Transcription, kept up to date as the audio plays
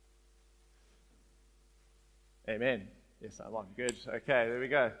Amen. Yes, I'm on. Good. Okay, there we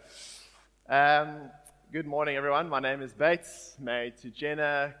go. Good morning, everyone. My name is Bates, married to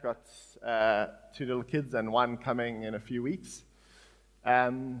Jenna, got two little kids and one coming in a few weeks.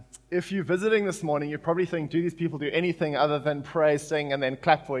 If you're visiting this morning, you probably think, do these people do anything other than pray, sing, and then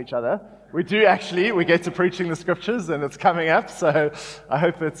clap for each other? We do actually. We get to preaching the scriptures, and it's coming up, so I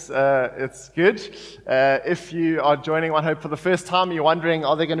hope it's good. If you are joining One Hope for the first time, you're wondering,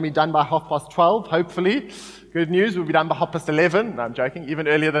 are they going to be done by 12:30? Hopefully. Good news, we'll be done by 11:30. No, I'm joking, even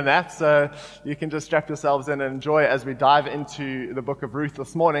earlier than that, so you can just strap yourselves in and enjoy as we dive into the Book of Ruth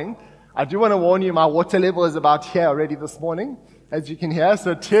this morning. I do want to warn you, my water level is about here already this morning, as you can hear,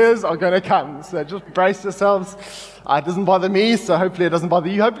 so tears are going to come. So just brace yourselves. It doesn't bother me, so hopefully it doesn't bother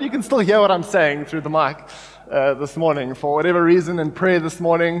you. Hopefully you can still hear what I'm saying through the mic this morning. For whatever reason, in prayer this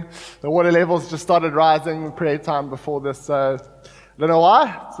morning, the water levels just started rising, prayer time before this, so I don't know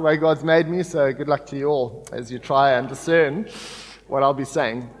why. It's the way God's made me, so good luck to you all as you try and discern what I'll be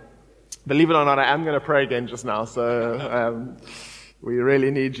saying. Believe it or not, I am going to pray again just now, so we really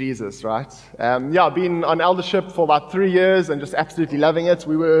need Jesus, right? I've been on eldership for about 3 years and just absolutely loving it.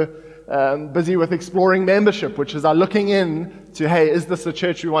 We were busy with exploring membership, which is our looking in to, hey, is this a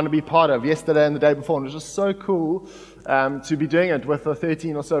church we want to be part of? Yesterday and the day before, and it was just so cool to be doing it with the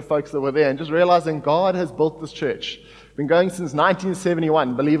 13 or so folks that were there and just realizing God has built this church. Been going since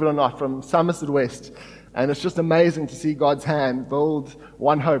 1971, believe it or not, from Somerset West. And it's just amazing to see God's hand build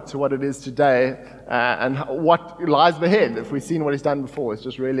One Hope to what it is today and what lies ahead. If we've seen what He's done before, it's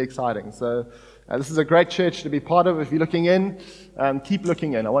just really exciting. So this is a great church to be part of. If you're looking in, keep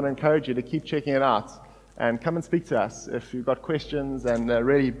looking in. I want to encourage you to keep checking it out and come and speak to us if you've got questions and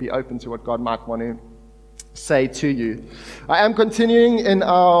really be open to what God might want to say to you. I am continuing in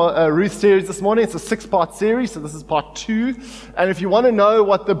our Ruth series this morning. It's a 6-part series, so this is part 2. And if you want to know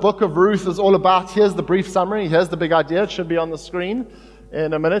what the Book of Ruth is all about, here's the brief summary. Here's the big idea. It should be on the screen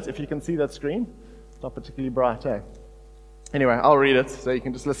in a minute, if you can see that screen. It's not particularly bright, eh? Anyway, I'll read it so you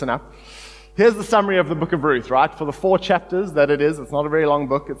can just listen up. Here's the summary of the Book of Ruth, right? For the 4 chapters that it is, it's not a very long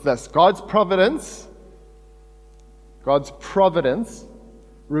book. It's this: God's providence,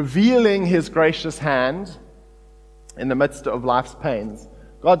 revealing His gracious hand in the midst of life's pains.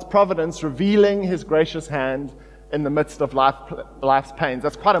 God's providence revealing His gracious hand in the midst of life's pains.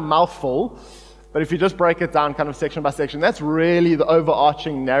 That's quite a mouthful, but if you just break it down kind of section by section, that's really the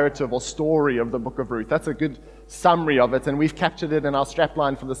overarching narrative or story of the Book of Ruth. That's a good summary of it, and we've captured it in our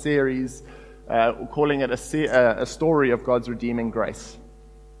strapline for the series, calling it a story of God's redeeming grace.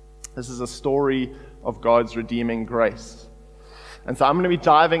 This is a story of God's redeeming grace. And so I'm going to be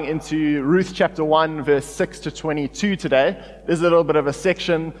diving into Ruth chapter 1, verse 6 to 22 today. There's a little bit of a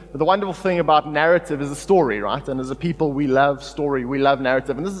section, but the wonderful thing about narrative is a story, right? And as a people, we love story, we love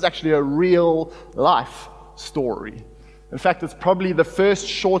narrative. And this is actually a real life story. In fact, it's probably the first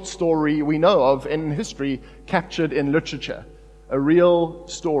short story we know of in history captured in literature. A real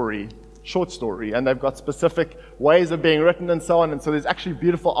story, short story. And they've got specific ways of being written and so on. And so there's actually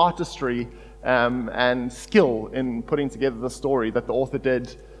beautiful artistry and skill in putting together the story that the author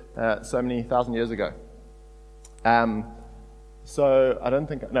did so many thousand years ago. So I don't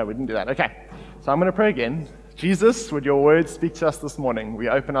think, no, we didn't do that. Okay, so I'm going to pray again. Jesus, would your word speak to us this morning? We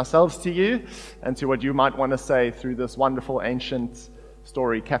open ourselves to you and to what you might want to say through this wonderful ancient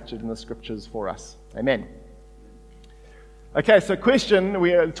story captured in the scriptures for us. Amen. Okay, so question,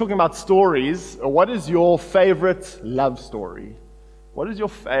 we are talking about stories. What is your favorite love story? What is your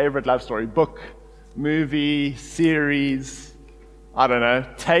favorite love story? Book, movie, series, I don't know,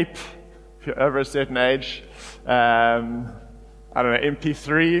 tape, if you're over a certain age. I don't know,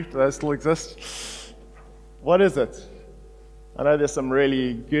 MP3, do those still exist? What is it? I know there's some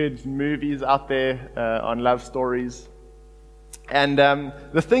really good movies out there on love stories. And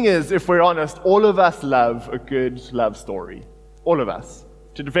the thing is, if we're honest, all of us love a good love story. All of us,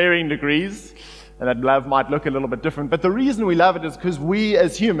 to varying degrees. And that love might look a little bit different. But the reason we love it is because we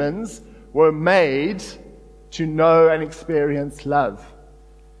as humans were made to know and experience love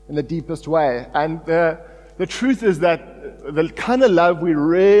in the deepest way. And the truth is that the kind of love we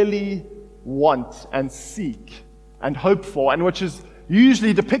really want and seek and hope for, and which is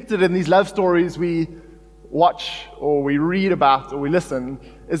usually depicted in these love stories we watch or we read about or we listen,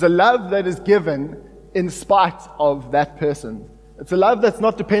 is a love that is given in spite of that person. It's a love that's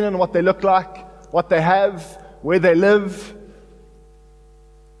not dependent on what they look like, what they have, where they live,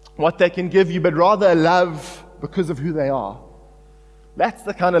 what they can give you, but rather a love because of who they are. That's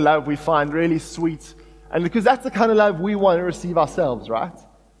the kind of love we find really sweet. And because that's the kind of love we want to receive ourselves, right?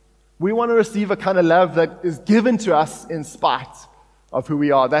 We want to receive a kind of love that is given to us in spite of who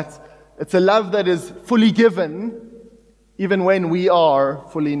we are. That It's a love that is fully given, even when we are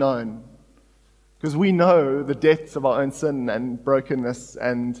fully known. Because we know the depths of our own sin and brokenness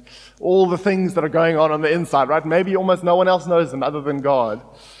and all the things that are going on the inside, right? Maybe almost no one else knows them other than God.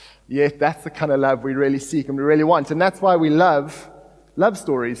 Yet that's the kind of love we really seek and we really want. And that's why we love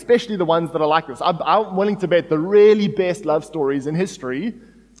stories, especially the ones that are like this. I'm willing to bet the really best love stories in history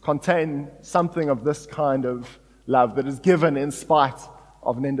contain something of this kind of love that is given in spite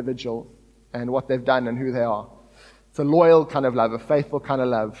of an individual and what they've done and who they are. It's a loyal kind of love, a faithful kind of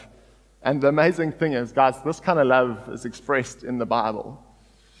love. And the amazing thing is, guys, this kind of love is expressed in the Bible.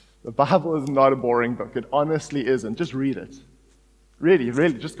 The Bible is not a boring book. It honestly isn't. Just read it. Really,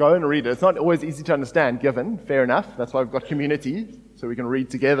 just go and read it. It's not always easy to understand, given. Fair enough. That's why we've got community, so we can read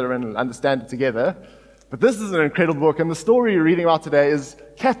together and understand it together. But this is an incredible book, and the story you're reading about today is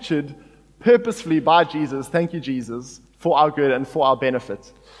captured purposefully by Jesus, thank you, Jesus, for our good and for our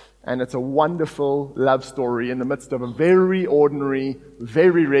benefit. And it's a wonderful love story in the midst of a very ordinary,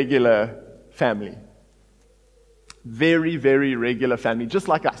 very regular family. Very, very regular family, just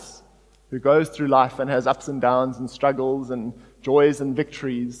like us, who goes through life and has ups and downs and struggles and joys and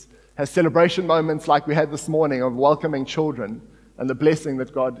victories, has celebration moments like we had this morning of welcoming children and the blessing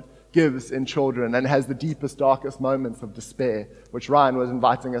that God gives in children, and has the deepest, darkest moments of despair, which Ryan was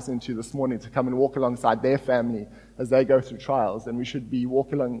inviting us into this morning to come and walk alongside their family as they go through trials. And we should be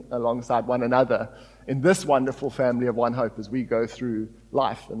walking alongside one another in this wonderful family of one hope as we go through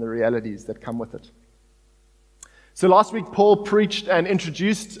life and the realities that come with it. So last week, Paul preached and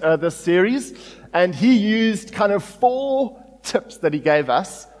introduced this series, and he used kind of 4 tips that he gave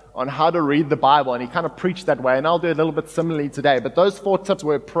us on how to read the Bible, and he kind of preached that way, and I'll do a little bit similarly today. But those 4 tips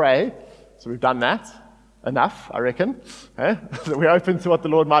were pray, so we've done that. Enough, I reckon. We're open to what the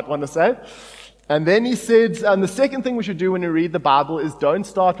Lord might want to say. And then he said, the second thing we should do when we read the Bible is don't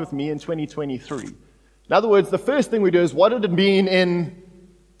start with me in 2023. In other words, the first thing we do is, what did it mean in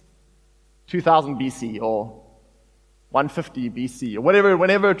 2000 BC or 150 BC or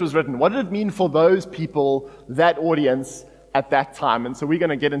whenever it was written? What did it mean for those people, that audience, at that time? And so we're going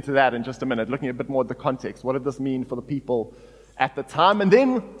to get into that in just a minute, looking a bit more at the context. What did this mean for the people at the time? And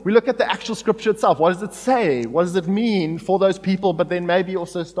then we look at the actual scripture itself. What does it say? What does it mean for those people? But then maybe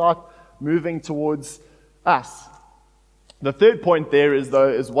also start moving towards us. The third point there is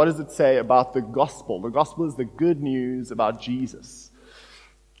what does it say about the gospel? The gospel is the good news about Jesus.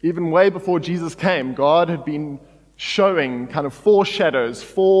 Even way before Jesus came, God had been showing kind of 4 shadows,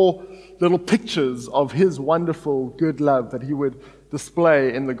 4 little pictures of his wonderful good love that he would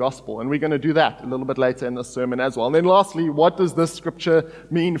display in the gospel. And we're going to do that a little bit later in this sermon as well. And then lastly, what does this scripture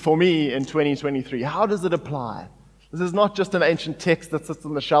mean for me in 2023? How does it apply? This is not just an ancient text that sits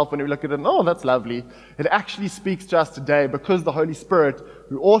on the shelf and we look at it and, oh, that's lovely. It actually speaks to us today because the Holy Spirit,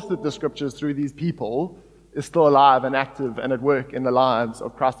 who authored the scriptures through these people, is still alive and active and at work in the lives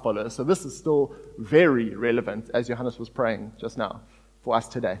of Christ followers. So this is still very relevant, as Johannes was praying just now, for us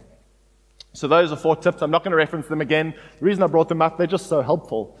today. So those are 4 tips. I'm not going to reference them again. The reason I brought them up, they're just so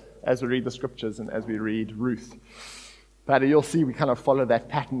helpful as we read the scriptures and as we read Ruth. But you'll see we kind of follow that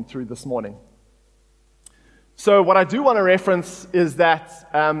pattern through this morning. So what I do want to reference is that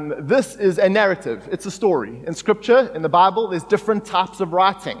this is a narrative. It's a story. In scripture, in the Bible, there's different types of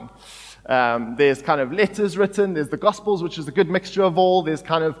writing. There's kind of letters written, there's the Gospels, which is a good mixture of all, there's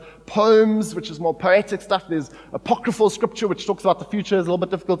kind of poems, which is more poetic stuff, there's apocryphal scripture, which talks about the future, is a little bit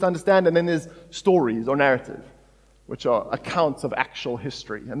difficult to understand, and then there's stories or narrative, which are accounts of actual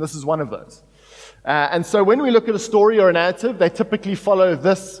history, and this is one of those. And so when we look at a story or a narrative, they typically follow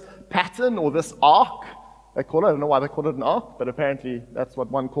this pattern or this arc, they call it. I don't know why they call it an arc, but apparently that's what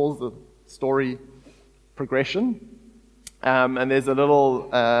one calls the story progression. And there's a little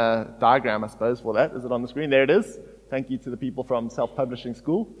diagram, I suppose, for that. Is it on the screen? There it is. Thank you to the people from Self-Publishing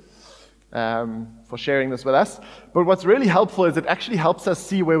School for sharing this with us. But what's really helpful is it actually helps us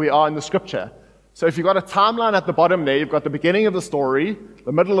see where we are in the scripture. So if you've got a timeline at the bottom there, you've got the beginning of the story,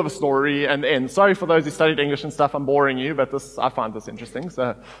 the middle of a story, and the end. Sorry for those who studied English and stuff, I'm boring you, but I find this interesting,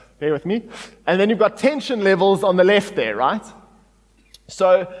 so bear with me. And then you've got tension levels on the left there, right?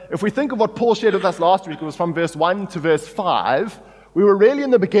 So if we think of what Paul shared with us last week, it was from verse 1 to verse 5, we were really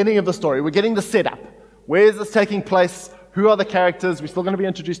in the beginning of the story. We're getting the setup. Where is this taking place? Who are the characters? We're still going to be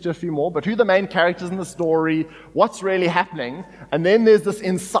introduced to a few more, but who are the main characters in the story? What's really happening? And then there's this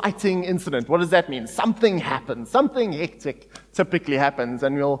inciting incident. What does that mean? Something happens. Something hectic typically happens.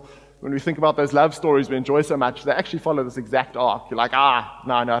 And when we think about those love stories we enjoy so much, they actually follow this exact arc. You're like, no,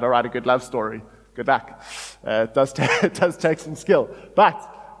 I don't write a good love story. Good luck. It does take some skill.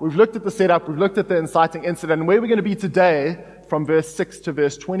 But we've looked at the setup, we've looked at the inciting incident, and where we're going to be today, from verse 6 to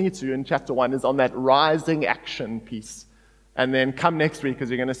verse 22 in chapter 1, is on that rising action piece. And then come next week, because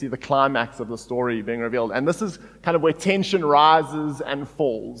you're going to see the climax of the story being revealed. And this is kind of where tension rises and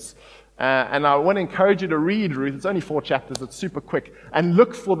falls. And I want to encourage you to read Ruth. It's only 4 chapters. It's super quick. And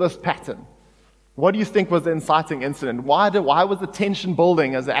look for this pattern. What do you think was the inciting incident? Why was the tension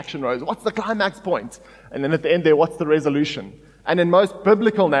building as the action rose? What's the climax point? And then at the end there, what's the resolution? And in most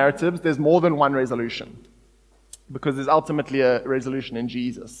biblical narratives, there's more than one resolution, because there's ultimately a resolution in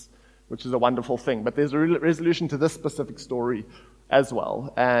Jesus, which is a wonderful thing. But there's a resolution to this specific story as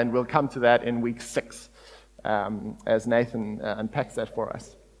well. And we'll come to that in week 6 as Nathan unpacks that for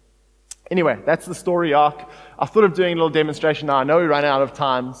us. Anyway, that's the story arc. I thought of doing a little demonstration now. I know we ran out of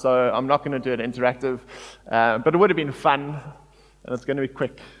time, so I'm not going to do it interactive. But it would have been fun, and it's going to be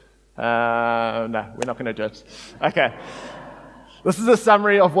quick. No, we're not going to do it. Okay. This is a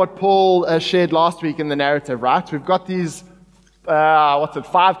summary of what Paul shared last week in the narrative, right? We've got these,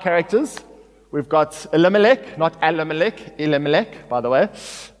 5 characters. We've got Elimelech, not Elimelech, by the way.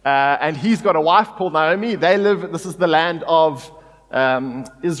 And he's got a wife called Naomi. This is the land of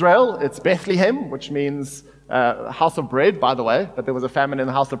Israel. It's Bethlehem, which means house of bread, by the way, but there was a famine in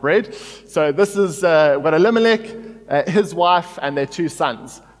the house of bread. So this is what Elimelech, his wife, and their 2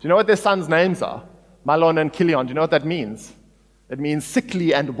 sons. Do you know what their sons' names are? Mahlon and Chilion. Do you know what that means? It means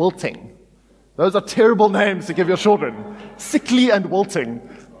sickly and wilting. Those are terrible names to give your children. Sickly and wilting.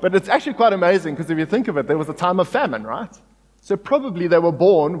 But it's actually quite amazing, because if you think of it, there was a time of famine, right? So probably they were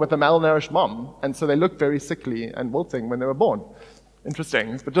born with a malnourished mom, and so they looked very sickly and wilting when they were born.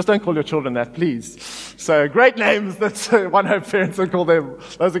 Interesting. But just don't call your children that, please. So great names that One Hope parents would call them.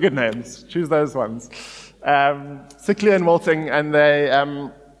 Those are good names. Choose those ones. Sickly and wilting, and they...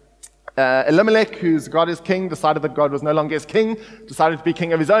 Elimelech, whose God is king, decided that God was no longer his king, decided to be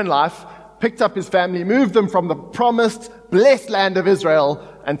king of his own life, picked up his family, moved them from the promised, blessed land of Israel,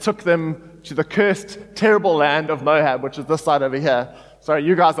 and took them to the cursed, terrible land of Moab, which is this side over here. Sorry,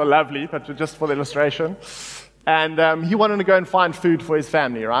 you guys are lovely, but just for the illustration. And he wanted to go and find food for his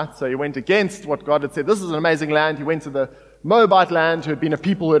family, right? So he went against what God had said. This is an amazing land. He went to the Moabite land, who had been a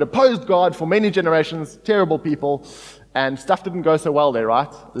people who had opposed God for many generations, terrible people. And stuff didn't go so well there,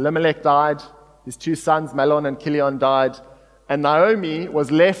 right? Elimelech died. His 2 sons, Mahlon and Chilion, died. And Naomi was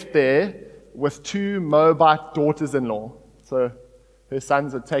left there with 2 Moabite daughters-in-law. So her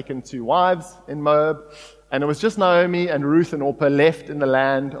sons had taken 2 wives in Moab. And it was just Naomi and Ruth and Orpah left in the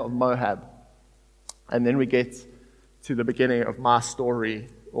land of Moab. And then we get to the beginning of my story,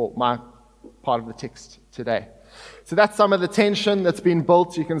 or my part of the text today. So that's some of the tension that's been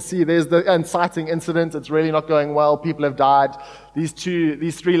built. You can see there's the inciting incident. It's really not going well. People have died. These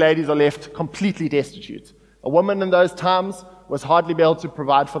 3 ladies are left completely destitute. A woman in those times was hardly able to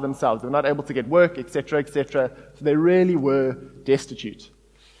provide for themselves. They were not able to get work, etc., etc. So they really were destitute.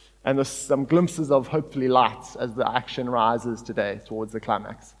 And there's some glimpses of hopefully light as the action rises today towards the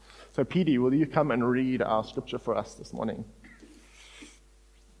climax. So PD, will you come and read our scripture for us this morning?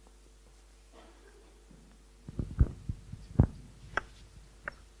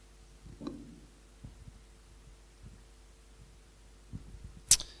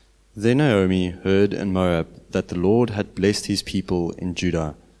 Then Naomi heard in Moab that the Lord had blessed his people in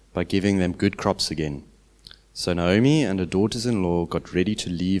Judah by giving them good crops again. So Naomi and her daughters-in-law got ready to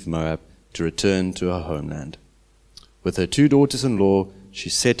leave Moab to return to her homeland. With her 2 daughters-in-law, she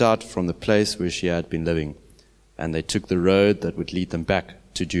set out from the place where she had been living, and they took the road that would lead them back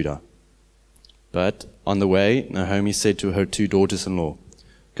to Judah. But on the way, Naomi said to her 2 daughters-in-law,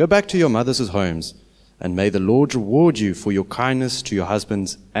 "Go back to your mothers' homes, and may the Lord reward you for your kindness to your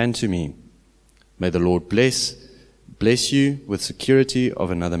husbands and to me. May the Lord bless you with security of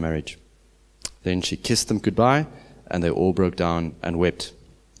another marriage." Then she kissed them goodbye, and they all broke down and wept.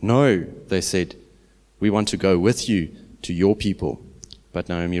 "No," they said, "we want to go with you to your people." But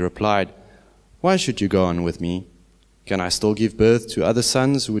Naomi replied, "Why should you go on with me? Can I still give birth to other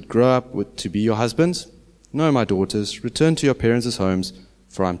sons who would grow up to be your husbands? No, my daughters, return to your parents' homes,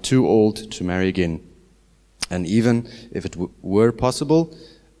 for I am too old to marry again. And even if it were possible,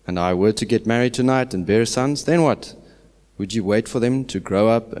 and I were to get married tonight and bear sons, then what? Would you wait for them to grow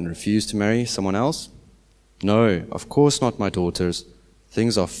up and refuse to marry someone else? No, of course not, my daughters.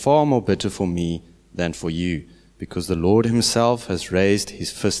 Things are far more bitter for me than for you, because the Lord himself has raised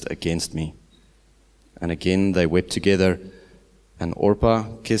his fist against me." And again they wept together, and Orpah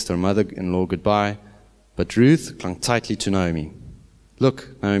kissed her mother-in-law goodbye, but Ruth clung tightly to Naomi. "Look,"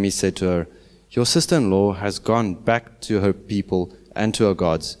 Naomi said to her, "your sister-in-law has gone back to her people and to her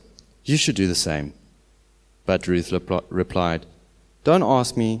gods. You should do the same." But Ruth replied, Don't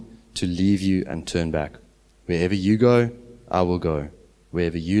ask me to leave you and turn back. Wherever you go, I will go.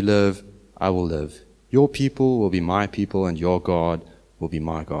 Wherever you live, I will live. Your people will be my people, and your God will be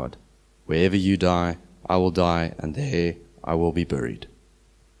my God. Wherever you die, I will die, and there I will be buried.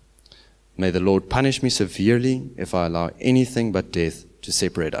 May the Lord punish me severely if I allow anything but death to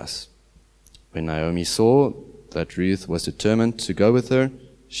separate us." When Naomi saw that Ruth was determined to go with her,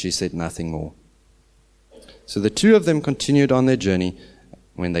 she said nothing more. So the two of them continued on their journey.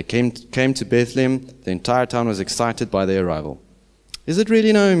 When they came to Bethlehem, the entire town was excited by their arrival. "Is it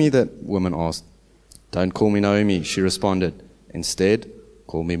really Naomi?" that woman asked. "Don't call me Naomi," she responded. "Instead,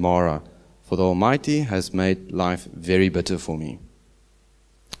 call me Mara, for the Almighty has made life very bitter for me.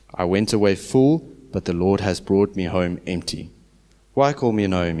 I went away full, but the Lord has brought me home empty. Why call me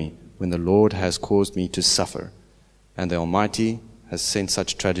Naomi when the Lord has caused me to suffer, and the Almighty has sent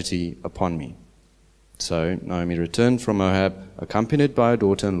such tragedy upon me?" So Naomi returned from Moab, accompanied by her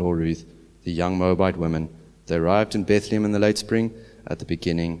daughter-in-law Ruth, the young Moabite woman. They arrived in Bethlehem in the late spring, at the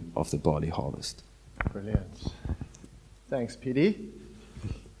beginning of the barley harvest. Brilliant. Thanks, PD.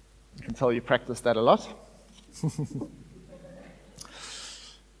 I can tell you practiced that a lot.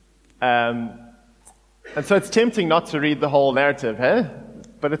 And so it's tempting not to read the whole narrative, hey?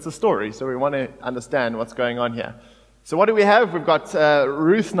 But it's a story, so we want to understand what's going on here. So what do we have? We've got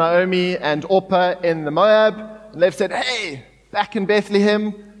Ruth, Naomi, and Orpah in the Moab. And they've said, "Hey, back in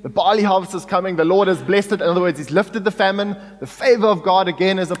Bethlehem, the barley harvest is coming. The Lord has blessed it." In other words, He's lifted the famine. The favor of God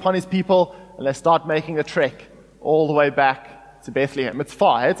again is upon His people. And they start making a trek all the way back to Bethlehem. It's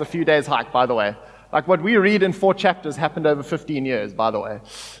far. It's a few days hike, by the way. Like what we read in 4 chapters happened over 15 years, by the way.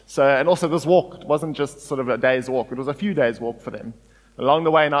 So, and also this walk wasn't just sort of a day's walk. It was a few days' walk for them. Along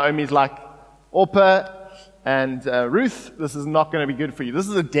the way, Naomi's like, "Orpah and Ruth, this is not going to be good for you. This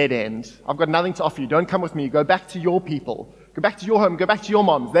is a dead end. I've got nothing to offer you. Don't come with me. Go back to your people. Go back to your home. Go back to your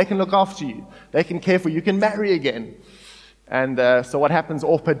moms. They can look after you. They can care for you. You can marry again." And so what happens,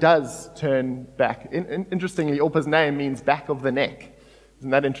 Orpah does turn back. Interestingly, Orpah's name means back of the neck.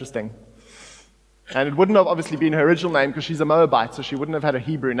 Isn't that interesting? And it wouldn't have obviously been her original name because she's a Moabite, so she wouldn't have had a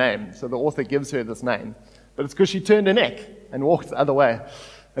Hebrew name. So the author gives her this name. But it's because she turned her neck and walked the other way.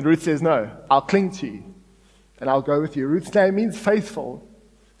 And Ruth says, "No, I'll cling to you and I'll go with you." Ruth's name means faithful.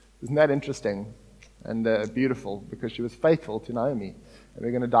 Isn't that interesting and beautiful? Because she was faithful to Naomi. And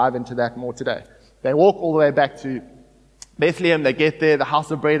we're going to dive into that more today. They walk all the way back to Bethlehem. They get there. The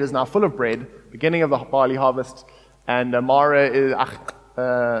house of bread is now full of bread, beginning of the barley harvest. And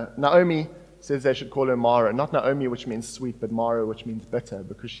Naomi says they should call her Mara. Not Naomi, which means sweet, but Mara, which means bitter,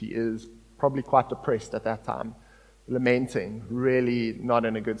 because she is probably quite depressed at that time, lamenting, really not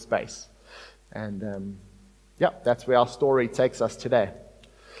in a good space. And that's where our story takes us today.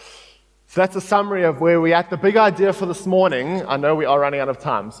 So that's a summary of where we're at. The big idea for this morning, I know we are running out of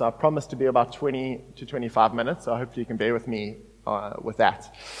time, so I promised to be about 20 to 25 minutes, so hopefully you can bear with me with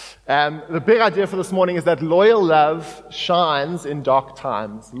that. The big idea for this morning is that loyal love shines in dark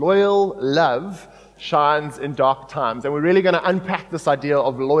times. Loyal love shines in dark times. And we're really going to unpack this idea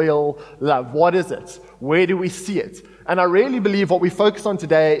of loyal love. What is it? Where do we see it? And I really believe what we focus on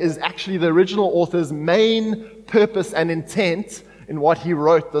today is actually the original author's main purpose and intent in what he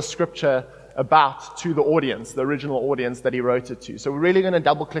wrote the scripture about to the audience, the original audience that he wrote it to. So we're really going to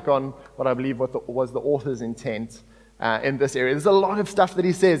double click on what I believe was the author's intent in this area. There's a lot of stuff that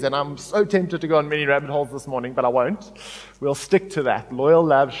he says, and I'm so tempted to go on many rabbit holes this morning, but I won't. We'll stick to that. Loyal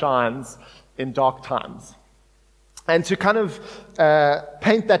love shines in dark times. And to kind of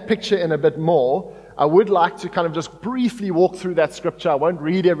paint that picture in a bit more, I would like to kind of just briefly walk through that scripture. I won't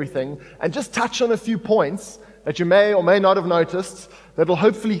read everything, and just touch on a few points that you may or may not have noticed that will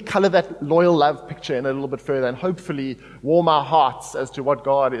hopefully color that loyal love picture in a little bit further and hopefully warm our hearts as to what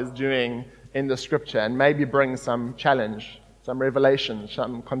God is doing in the scripture and maybe bring some challenge, some revelation,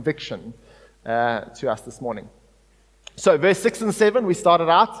 some conviction to us this morning. So verse 6 and 7, we started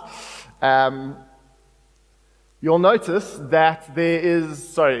out. You'll notice that there is,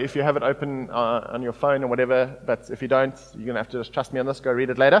 sorry, if you have it open on your phone or whatever, but if you don't, you're going to have to just trust me on this, go read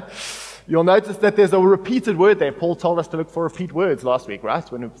it later. You'll notice that there's a repeated word there. Paul told us to look for repeat words last week,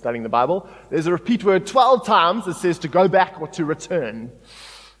 right, when we were studying the Bible. There's a repeat word 12 times that says to go back or to return,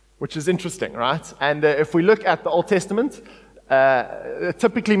 which is interesting, right? And if we look at the Old Testament, it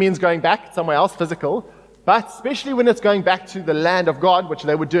typically means going back somewhere else, physical, but especially when it's going back to the land of God, which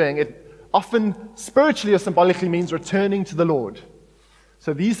they were doing, it often spiritually or symbolically means returning to the Lord.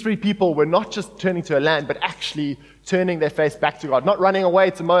 So these three people were not just turning to a land, but actually turning their face back to God. Not running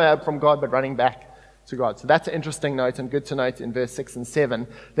away to Moab from God, but running back to God. So that's an interesting note and good to note in verse 6 and 7.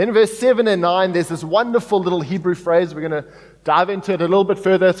 Then in verse 7 and 9, there's this wonderful little Hebrew phrase. We're going to dive into it a little bit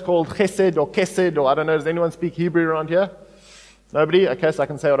further. It's called chesed or kesed, or I don't know, does anyone speak Hebrew around here? Nobody? Okay, so I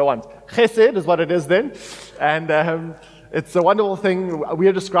can say what I want. Chesed is what it is then. And it's a wonderful thing.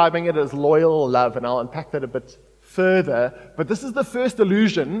 We're describing it as loyal love, and I'll unpack that a bit further. But this is the first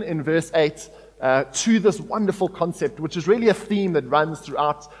allusion in verse 8 to this wonderful concept, which is really a theme that runs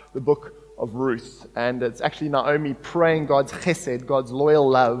throughout the book of Ruth. And it's actually Naomi praying God's chesed, God's loyal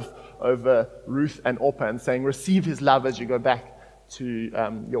love over Ruth and Orpah, and saying, receive his love as you go back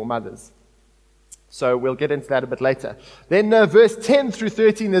to your mothers. So we'll get into that a bit later. Then verse 10 through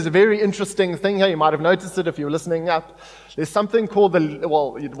 13, there's a very interesting thing here. You might have noticed it if you were listening up. There's something called it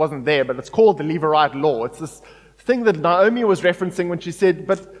wasn't there, but it's called the Levirate law. It's this thing that Naomi was referencing when she said,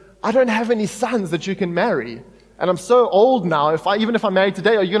 but I don't have any sons that you can marry. And I'm so old now, even if I'm married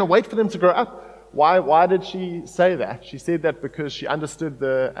today, are you going to wait for them to grow up? Why did she say that? She said that because she understood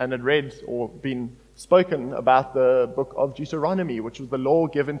and had read or been spoken about the book of Deuteronomy, which was the law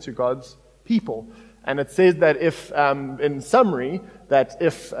given to God's people. And it says that in summary, that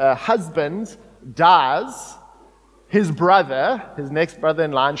if a husband dies, his next brother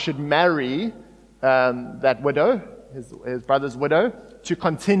in line, should marry that widow, his brother's widow, to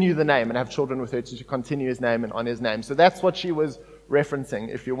continue the name and have children with her, to continue his name and on his name. So that's what she was referencing.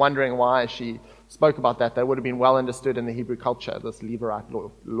 If you're wondering why she spoke about that, that would have been well understood in the Hebrew culture, this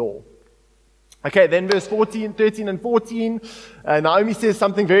Levirate law. Okay, then verse 13 and 14, Naomi says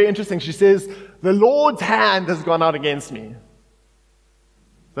something very interesting. She says, the Lord's hand has gone out against me.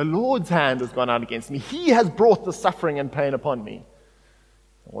 The Lord's hand has gone out against me. He has brought the suffering and pain upon me.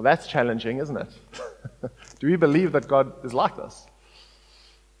 Well, that's challenging, isn't it? Do we believe that God is like this?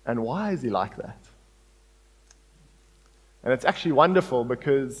 And why is he like that? And it's actually wonderful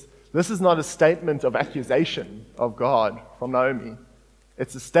because this is not a statement of accusation of God from Naomi.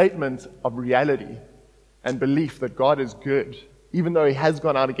 It's a statement of reality and belief that God is good. Even though he has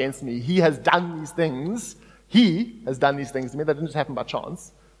gone out against me, he has done these things. He has done these things to me. That didn't just happen by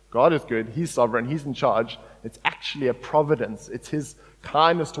chance. God is good. He's sovereign. He's in charge. It's actually a providence. It's his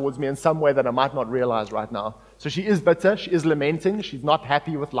kindness towards me in some way that I might not realize right now. So she is bitter. She is lamenting. She's not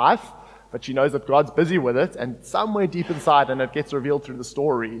happy with life, but she knows that God's busy with it. And somewhere deep inside, and it gets revealed through the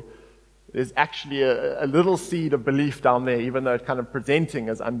story, there's actually a little seed of belief down there, even though it's kind of presenting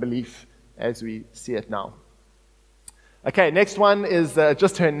as unbelief as we see it now. Okay, next one is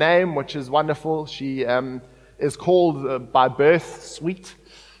just her name, which is wonderful. She is called by birth Sweet,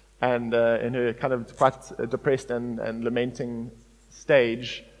 and in her kind of quite depressed and lamenting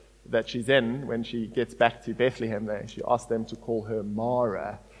stage that she's in, when she gets back to Bethlehem, she asks them to call her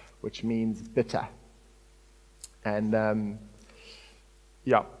Mara, which means bitter. And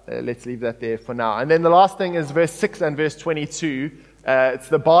let's leave that there for now. And then the last thing is verse 6 and verse 22. It's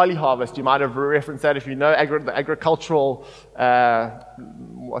the barley harvest. You might have referenced that if you know the agricultural,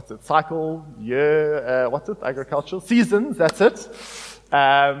 cycle, year, agricultural seasons, that's it.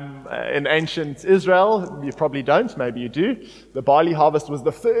 In ancient Israel, you probably don't, maybe you do. The barley harvest was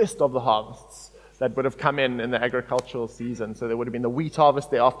the first of the harvests that would have come in the agricultural season. So there would have been the wheat harvest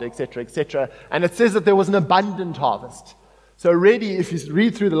thereafter, etc., etc. And it says that there was an abundant harvest. So already, if you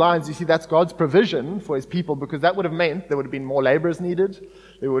read through the lines, you see that's God's provision for his people, because that would have meant there would have been more laborers needed.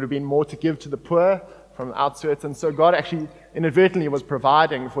 There would have been more to give to the poor from the outskirts. And so God actually inadvertently was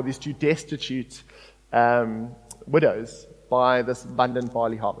providing for these two destitute widows by this abundant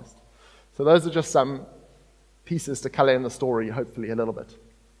barley harvest. So those are just some pieces to color in the story, hopefully a little bit.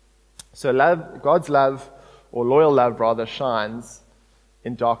 So God's love, or loyal love rather, shines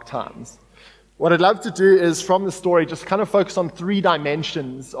in dark times. What I'd love to do is, from the story, just kind of focus on three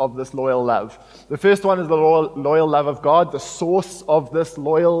dimensions of this loyal love. The first one is the loyal love of God, the source of this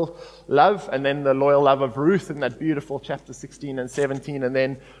loyal love, and then the loyal love of Ruth in that beautiful chapter 16 and 17, and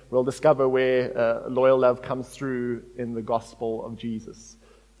then we'll discover where loyal love comes through in the gospel of Jesus,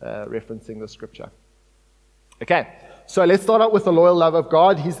 referencing the scripture. Okay, so let's start out with the loyal love of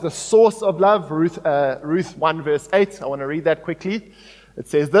God. He's the source of love. Ruth 1 verse 8. I want to read that quickly. It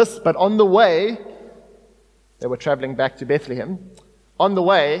says this, but on the way, they were traveling back to Bethlehem. On the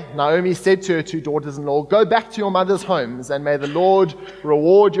way, Naomi said to her two daughters-in-law, go back to your mother's homes, and may the Lord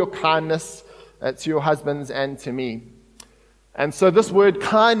reward your kindness to your husbands and to me. And so this word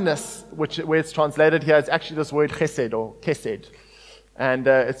kindness, where it's translated here, is actually this word chesed or kesed. And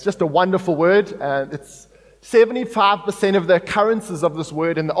it's just a wonderful word. It's 75% of the occurrences of this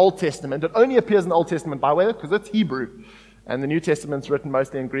word in the Old Testament. It only appears in the Old Testament, by the way, because it's Hebrew. And the New Testament's written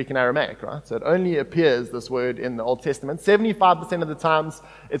mostly in Greek and Aramaic, right? So it only appears, this word, in the Old Testament. 75% of the times,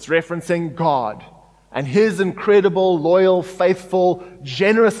 it's referencing God. And his incredible, loyal, faithful,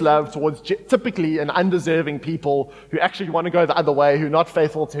 generous love towards typically an undeserving people who actually want to go the other way, who are not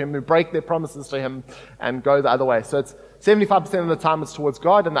faithful to him, who break their promises to him and go the other way. So it's 75% of the time it's towards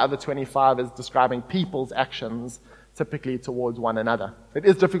God, and the other 25 is describing people's actions, typically towards one another. It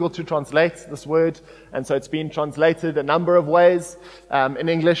is difficult to translate this word, and so it's been translated a number of ways. In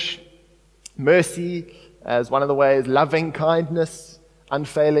English, mercy as one of the ways, loving kindness,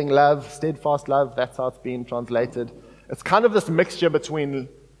 unfailing love, steadfast love, that's how it's been translated. It's kind of this mixture between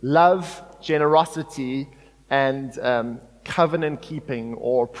love, generosity, and covenant keeping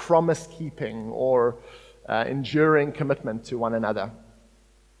or promise keeping or enduring commitment to one another.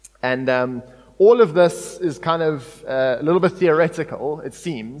 And all of this is kind of a little bit theoretical, it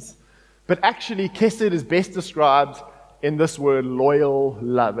seems, but actually Kesed is best described in this word, loyal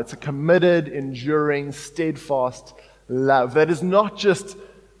love. It's a committed, enduring, steadfast love that is not just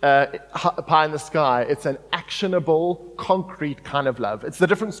pie in the sky. It's an actionable, concrete kind of love. It's the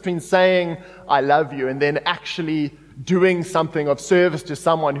difference between saying, I love you, and then actually doing something of service to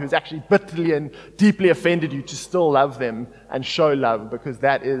someone who's actually bitterly and deeply offended you to still love them and show love, because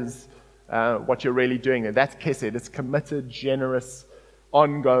that is what you're really doing there. That's Kesed. It's committed, generous,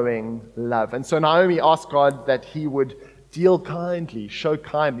 ongoing love. And so Naomi asked God that he would deal kindly, show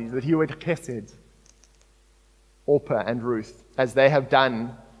kindly, that he would Kesed Orpah and Ruth, as they have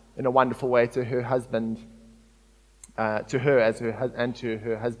done in a wonderful way to her husband, and to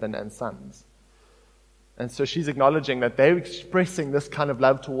her husband and sons. And so she's acknowledging that they're expressing this kind of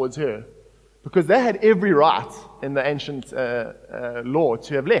love towards her, because they had every right in the ancient law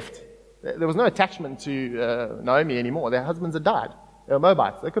to have left. There was no attachment to Naomi anymore. Their husbands had died. They were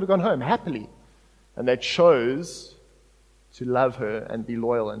Moabites. They could have gone home happily. And they chose to love her and be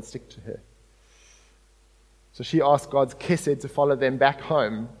loyal and stick to her. So she asked God's Kesed to follow them back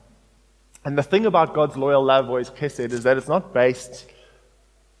home. And the thing about God's loyal love, or his Kesed, is that it's not based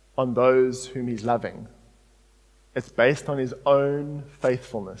on those whom he's loving. It's based on his own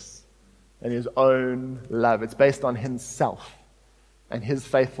faithfulness and his own love. It's based on himself and his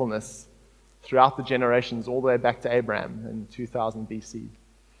faithfulness throughout the generations, all the way back to Abraham in 2000 BC.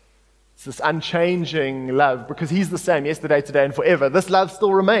 It's this unchanging love, because he's the same yesterday, today, and forever. This love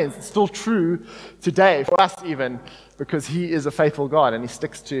still remains. It's still true today, for us even, because he is a faithful God and he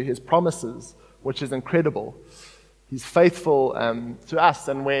sticks to his promises, which is incredible. He's faithful to us,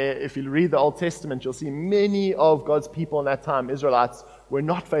 and where, if you read the Old Testament, you'll see many of God's people in that time, Israelites, were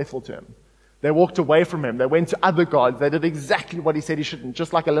not faithful to him. They walked away from him. They went to other gods. They did exactly what he said he shouldn't,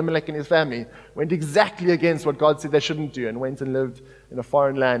 just like Elimelech and his family. Went exactly against what God said they shouldn't do and went and lived in a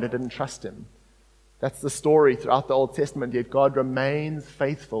foreign land and didn't trust him. That's the story throughout the Old Testament, yet God remains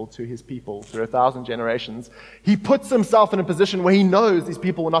faithful to his people through 1,000 generations. He puts himself in a position where he knows these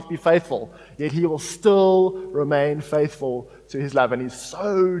people will not be faithful, yet he will still remain faithful to his love, and he's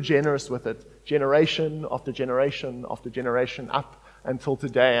so generous with it, generation after generation after generation, up until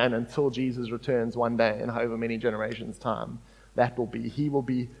today and until Jesus returns one day in however many generations' time that will be. He will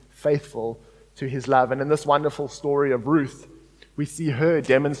be faithful to his love. And in this wonderful story of Ruth, we see her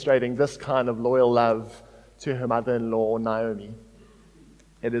demonstrating this kind of loyal love to her mother-in-law, Naomi.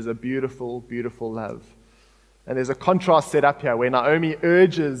 It is a beautiful, beautiful love. And there's a contrast set up here where Naomi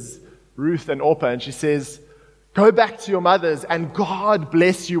urges Ruth and Orpah, and she says, go back to your mothers, and God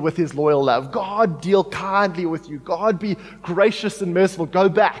bless you with his loyal love. God deal kindly with you. God be gracious and merciful. Go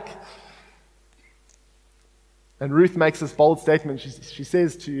back. And Ruth makes this bold statement. She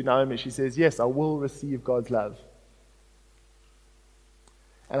says to Naomi, she says, yes, I will receive God's love.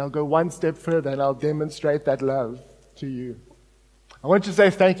 And I'll go one step further, and I'll demonstrate that love to you. I want you to say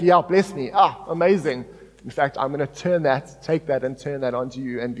thank you. Bless me. Amazing. In fact, I'm going to take that and turn that onto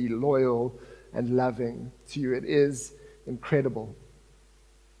you and be loyal and loving to you. It is incredible.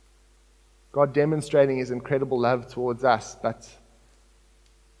 God demonstrating his incredible love towards us, but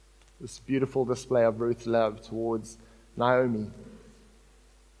this beautiful display of Ruth's love towards Naomi.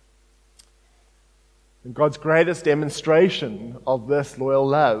 And God's greatest demonstration of this loyal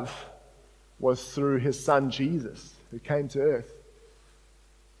love was through his son Jesus, who came to earth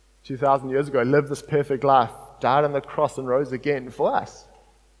 2,000 years ago, lived this perfect life, died on the cross and rose again for us.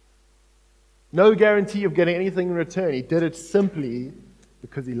 No guarantee of getting anything in return. He did it simply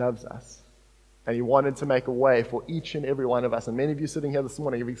because he loves us. And he wanted to make a way for each and every one of us. And many of you sitting here this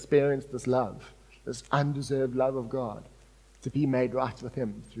morning have experienced this love, this undeserved love of God, to be made right with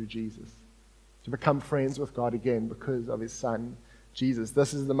him through Jesus, to become friends with God again because of his son, Jesus.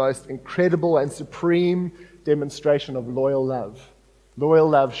 This is the most incredible and supreme demonstration of loyal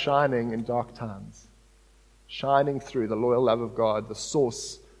love shining in dark times, shining through the loyal love of God, the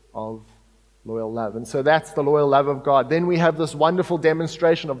source of Loyal love. And so that's the loyal love of God. Then we have this wonderful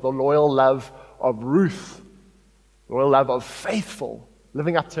demonstration of the loyal love of Ruth. Loyal love of faithful,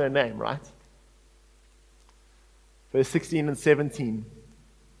 living up to her name, right? Verse 16 and 17.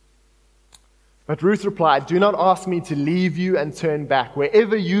 But Ruth replied, "Do not ask me to leave you and turn back.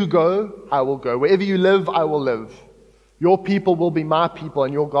 Wherever you go, I will go. Wherever you live, I will live. Your people will be my people,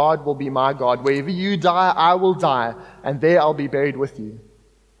 and your God will be my God. Wherever you die, I will die, and there I'll be buried with you."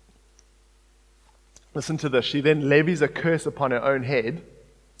 Listen to this. She then levies a curse upon her own head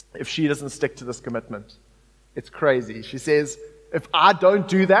if she doesn't stick to this commitment. It's crazy. She says, "If I don't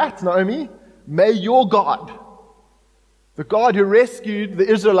do that, Naomi, may your God, the God who rescued the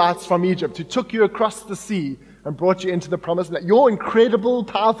Israelites from Egypt, who took you across the sea and brought you into the promised land, your incredible,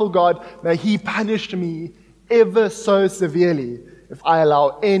 powerful God, may he punish me ever so severely if I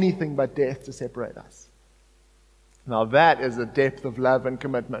allow anything but death to separate us." Now that is a depth of love and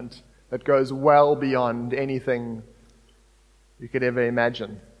commitment that goes well beyond anything you could ever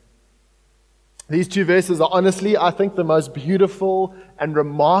imagine. These two verses are honestly, I think, the most beautiful and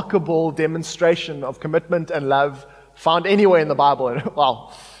remarkable demonstration of commitment and love found anywhere in the Bible.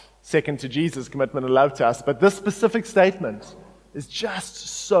 Well, second to Jesus' commitment and love to us. But this specific statement is just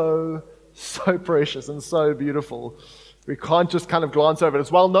so precious and so beautiful. We can't just kind of glance over it.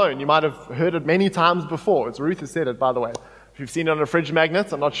 It's well known. You might have heard it many times before. It's Ruth who said it, by the way. If you've seen it on a fridge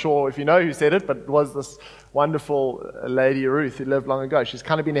magnet, I'm not sure if you know who said it, but it was this wonderful lady Ruth who lived long ago. She's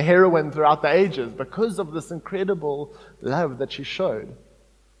kind of been a heroine throughout the ages because of this incredible love that she showed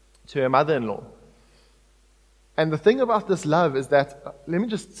to her mother-in-law. And the thing about this love is that, let me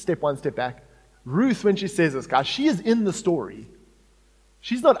just step one step back. Ruth, when she says this, guys, she is in the story.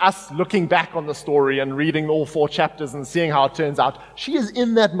 She's not us looking back on the story and reading all 4 chapters and seeing how it turns out. She is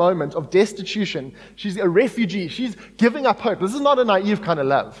in that moment of destitution. She's a refugee. She's giving up hope. This is not a naive kind of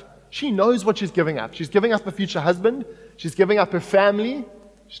love. She knows what she's giving up. She's giving up a future husband. She's giving up her family.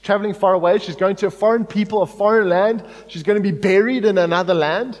 She's traveling far away. She's going to a foreign people, a foreign land. She's going to be buried in another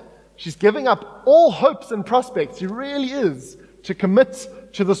land. She's giving up all hopes and prospects. She really is to commit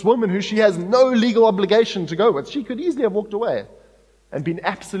to this woman who she has no legal obligation to go with. She could easily have walked away and been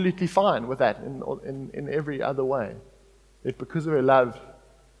absolutely fine with that in every other way. Yet because of her love,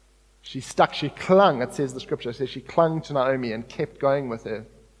 she stuck, she clung, it says the scripture, says she clung to Naomi and kept going with her.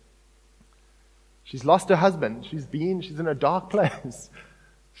 She's lost her husband. She's in a dark place.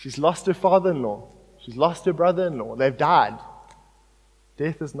 She's lost her father-in-law. She's lost her brother-in-law. They've died.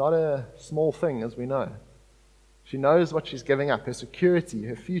 Death is not a small thing, as we know. She knows what she's giving up, her security,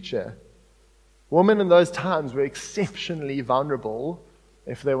 her future. Women in those times were exceptionally vulnerable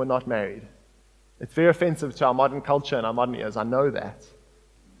if they were not married. It's very offensive to our modern culture and our modern ears. I know that.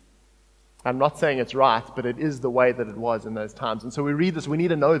 I'm not saying it's right, but it is the way that it was in those times. And so we read this, we need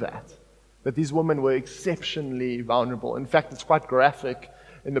to know that these women were exceptionally vulnerable. In fact, it's quite graphic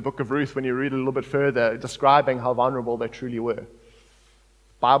in the Book of Ruth when you read a little bit further, describing how vulnerable they truly were. The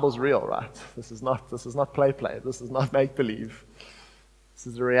Bible's real, right? This is not play. This is not make-believe. This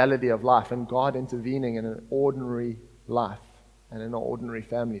is the reality of life, and God intervening in an ordinary life and in an ordinary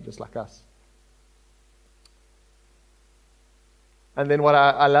family just like us. And then what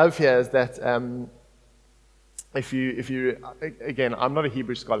I love here is that if you again, I'm not a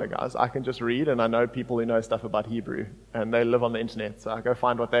Hebrew scholar, guys. I can just read, and I know people who know stuff about Hebrew, and they live on the internet, so I go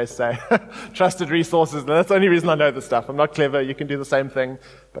find what they say. Trusted resources, and that's the only reason I know this stuff. I'm not clever. You can do the same thing,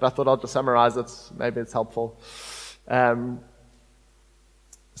 but I thought I'll just summarize it. Maybe it's helpful.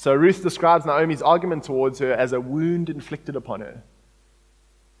 So Ruth describes Naomi's argument towards her as a wound inflicted upon her.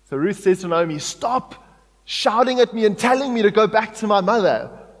 So Ruth says to Naomi, "Stop shouting at me and telling me to go back to my mother."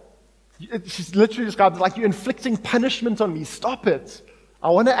 She's literally described it like, "You're inflicting punishment on me. Stop it.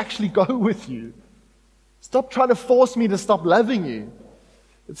 I want to actually go with you. Stop trying to force me to stop loving you."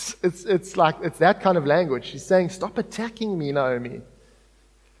 It's that kind of language. She's saying, "Stop attacking me, Naomi.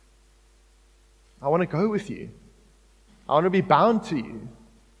 I want to go with you. I want to be bound to you.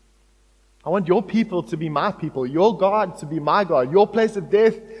 I want your people to be my people, your God to be my God, your place of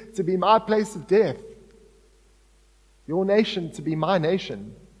death to be my place of death, your nation to be my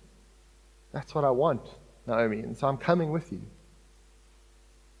nation. That's what I want, Naomi, and so I'm coming with you."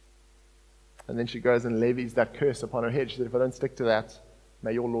 And then she goes and levies that curse upon her head. She said, "If I don't stick to that,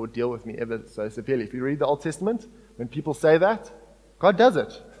 may your Lord deal with me ever so severely." If you read the Old Testament, when people say that, God does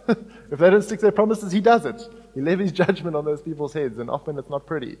it. If they don't stick to their promises, He does it. He levies judgment on those people's heads, and often it's not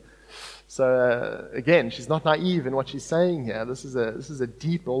pretty. So again, she's not naive in what she's saying here. This is a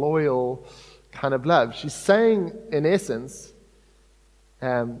deep, loyal kind of love. She's saying, in essence,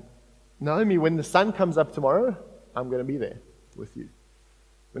 Naomi, when the sun comes up tomorrow, I'm going to be there with you.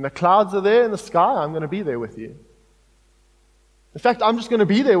 When the clouds are there in the sky, I'm going to be there with you. In fact, I'm just going to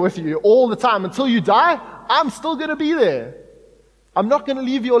be there with you all the time. Until you die, I'm still going to be there. I'm not going to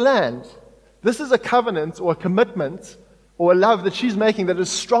leave your land. This is a covenant or a commitment or a love that she's making that is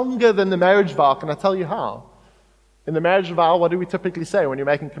stronger than the marriage vow. Can I tell you how? In the marriage vow, what do we typically say when you're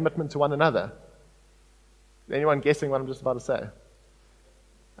making commitment to one another? Anyone guessing what I'm just about to say?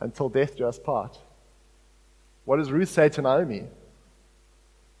 Until death do us part. What does Ruth say to Naomi?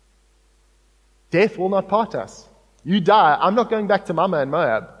 Death will not part us. You die, I'm not going back to Mama and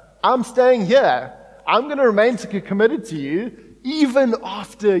Moab. I'm staying here. I'm going to remain committed to you even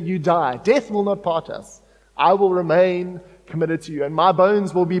after you die. Death will not part us. I will remain committed to you, and my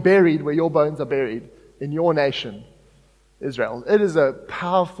bones will be buried where your bones are buried, in your nation, Israel. It is a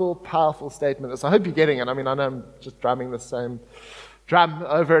powerful, powerful statement. So I hope you're getting it. I mean, I know I'm just drumming the same drum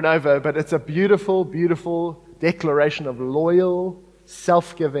over and over, but it's a beautiful, beautiful declaration of loyal,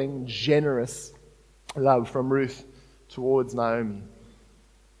 self-giving, generous love from Ruth towards Naomi.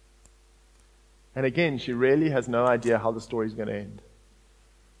 And again, she really has no idea how the story is going to end.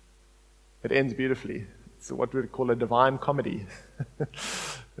 It ends beautifully. It's what we would call a divine comedy.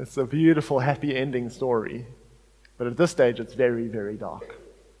 It's a beautiful, happy ending story. But at this stage, it's very, very dark.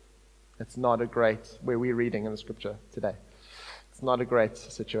 It's not a great, where we're reading in the scripture today. It's not a great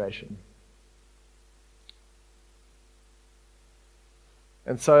situation.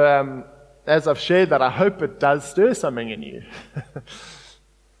 And so, as I've shared that, I hope it does stir something in you.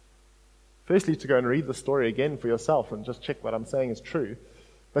 Firstly, to go and read the story again for yourself and just check what I'm saying is true.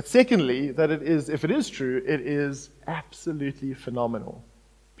 But secondly, that it is, if it is true, it is absolutely phenomenal,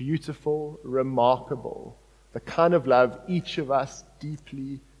 beautiful, remarkable, the kind of love each of us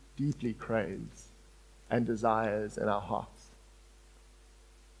deeply, deeply craves and desires in our hearts.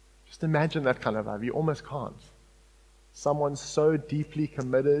 Just imagine that kind of love. You almost can't. Someone so deeply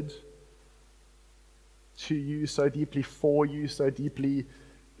committed to you, so deeply for you, so deeply,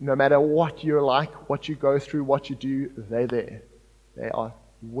 no matter what you're like, what you go through, what you do, they're there. They are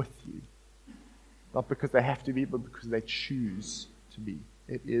with you. Not because they have to be, but because they choose to be.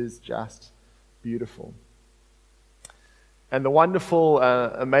 It is just beautiful. And the wonderful,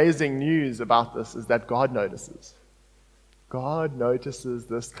 amazing news about this is that God notices. God notices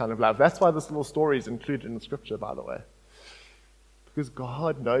this kind of love. That's why this little story is included in the scripture, by the way. Because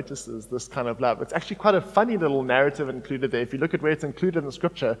God notices this kind of love. It's actually quite a funny little narrative included there. If you look at where it's included in the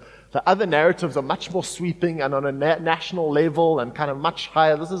scripture, the other narratives are much more sweeping and on a national level and kind of much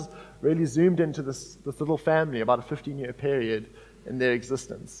higher. This is really zoomed into this little family, about a 15-year period in their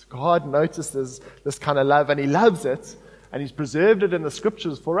existence. God notices this kind of love, and He loves it, and He's preserved it in the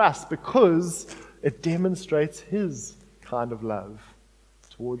scriptures for us because it demonstrates His kind of love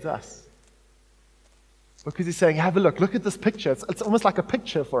towards us. Because He's saying, have a look at this picture. It's almost like a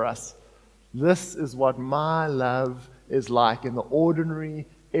picture for us. This is what my love is like in the ordinary,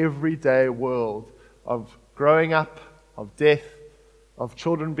 everyday world of growing up, of death, of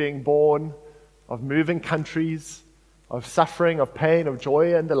children being born, of moving countries, of suffering, of pain, of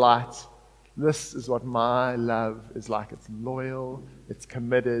joy and delight. This is what my love is like. It's loyal, it's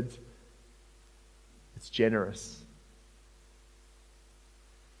committed, it's generous.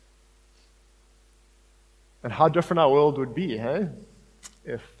 And how different our world would be,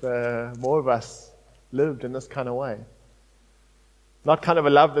 if more of us lived in this kind of way. Not kind of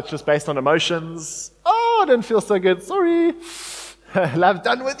a love that's just based on emotions. Oh, I didn't feel so good. Sorry. Love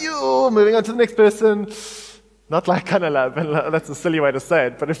done with you. Moving on to the next person. Not like kind of love. And that's a silly way to say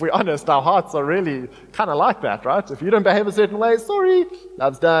it. But if we're honest, our hearts are really kind of like that, right? If you don't behave a certain way, sorry.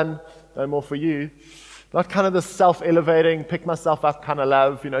 Love's done. No more for you. Not kind of this self-elevating, pick myself up kind of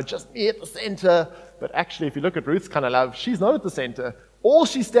love, just me at the center. But actually, if you look at Ruth's kind of love, she's not at the center. All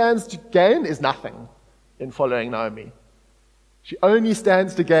she stands to gain is nothing in following Naomi. She only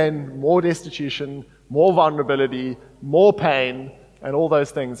stands to gain more destitution, more vulnerability, more pain, and all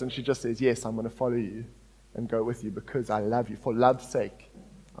those things. And she just says, yes, I'm going to follow you and go with you because I love you. For love's sake,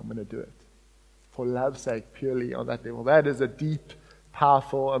 I'm going to do it. For love's sake, purely on that level. That is a deep,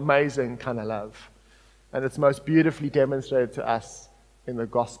 powerful, amazing kind of love. And it's most beautifully demonstrated to us in the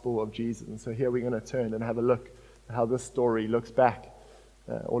gospel of Jesus. And so here we're going to turn and have a look at how this story looks back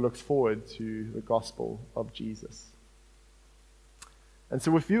or looks forward to the gospel of Jesus. And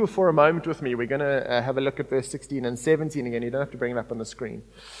so if you, for a moment with me, we're going to have a look at verse 16 and 17 again. You don't have to bring it up on the screen.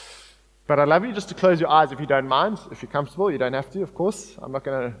 But I'd love you just to close your eyes if you don't mind. If you're comfortable, you don't have to, of course. I'm not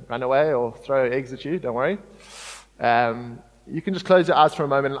going to run away or throw eggs at you, don't worry. You can just close your eyes for a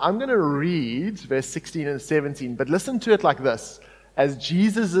moment. I'm going to read verse 16 and 17, but listen to it like this, as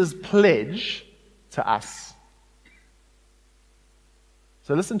Jesus' pledge to us.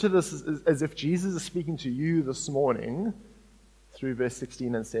 So listen to this as if Jesus is speaking to you this morning through verse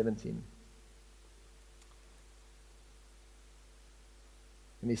 16 and 17.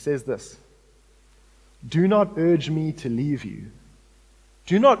 And he says this, "Do not urge me to leave you.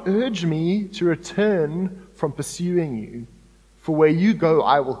 Do not urge me to return from pursuing you, for where you go,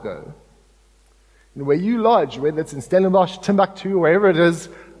 I will go. And where you lodge, whether it's in Stellenbosch, Timbuktu, wherever it is,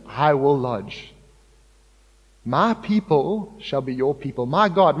 I will lodge. My people shall be your people. My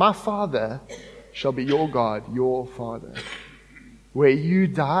God, my Father, shall be your God, your Father. Where you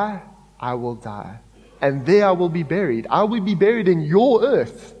die, I will die. And there I will be buried. I will be buried in your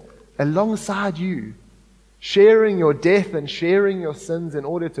earth alongside you, sharing your death and sharing your sins in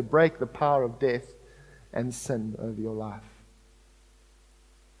order to break the power of death and sin over your life.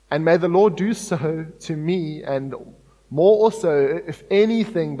 And may the Lord do so to me, and more also, if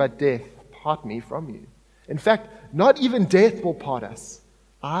anything but death part me from you. In fact, not even death will part us.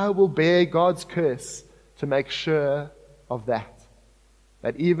 I will bear God's curse to make sure of that.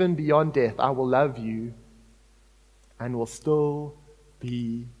 That even beyond death, I will love you and will still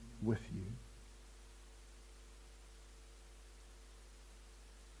be with you."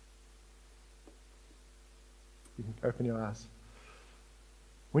 You can open your eyes.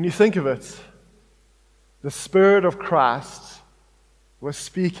 When you think of it, the Spirit of Christ was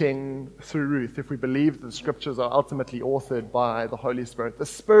speaking through Ruth, if we believe the scriptures are ultimately authored by the Holy Spirit. The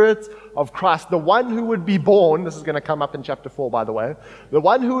Spirit of Christ, the one who would be born, this is going to come up in chapter 4, by the way, the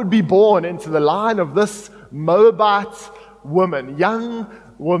one who would be born into the line of this Moabite woman, young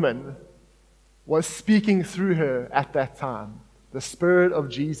woman, was speaking through her at that time. The Spirit of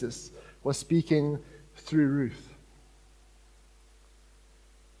Jesus was speaking through Ruth.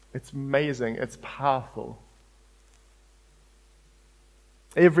 It's amazing. It's powerful.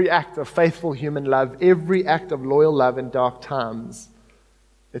 Every act of faithful human love, every act of loyal love in dark times,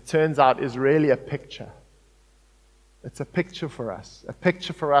 it turns out is really a picture. It's a picture for us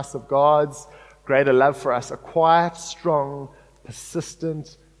of God's greater love for us, a quiet, strong,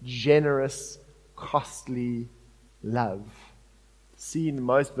 persistent, generous, costly love, seen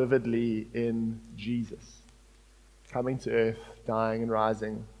most vividly in Jesus, coming to earth, dying and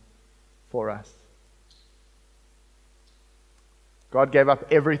rising for us. God gave up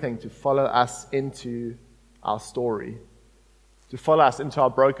everything to follow us into our story, to follow us into our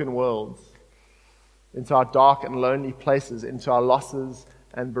broken worlds, into our dark and lonely places, into our losses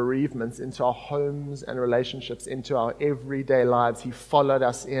and bereavements, into our homes and relationships, into our everyday lives. He followed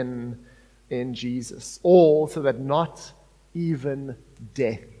us in Jesus, all so that not even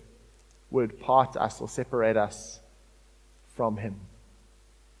death would part us or separate us from Him.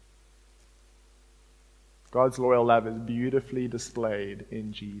 God's loyal love is beautifully displayed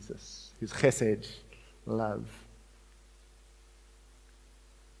in Jesus. His chesed love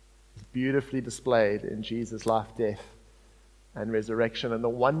is beautifully displayed in Jesus' life, death, and resurrection. And the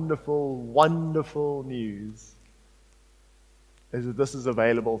wonderful, wonderful news is that this is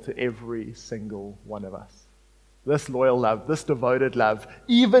available to every single one of us. This loyal love, this devoted love,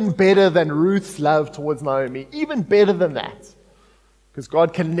 even better than Ruth's love towards Naomi, even better than that. Because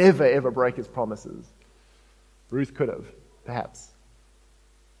God can never, ever break His promises. Ruth could have, perhaps.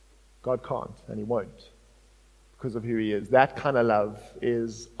 God can't, and He won't, because of who He is. That kind of love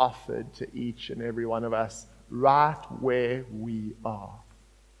is offered to each and every one of us right where we are.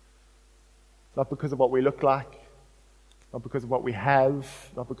 Not because of what we look like, not because of what we have,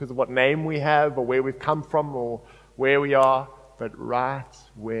 not because of what name we have, or where we've come from, or where we are, but right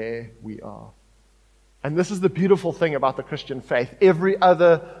where we are. And this is the beautiful thing about the Christian faith. Every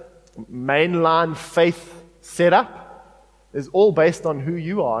other mainline faith setup is all based on who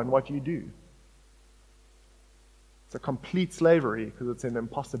you are and what you do. It's a complete slavery because it's an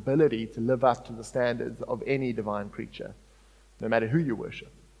impossibility to live up to the standards of any divine creature, no matter who you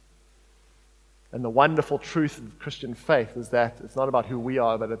worship. And the wonderful truth of Christian faith is that it's not about who we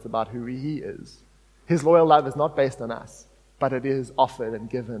are, but it's about who He is. His loyal love is not based on us, but it is offered and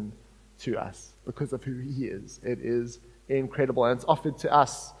given to us because of who He is. It is incredible, and it's offered to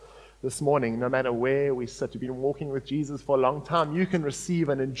us this morning, no matter where we sit. You've been walking with Jesus for a long time. You can receive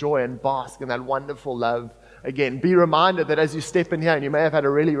and enjoy and bask in that wonderful love again. Be reminded that as you step in here, and you may have had a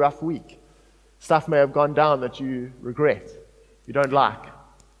really rough week, stuff may have gone down that you regret, you don't like.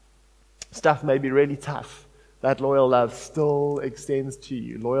 Stuff may be really tough. That loyal love still extends to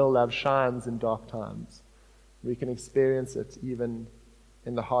you. Loyal love shines in dark times. We can experience it even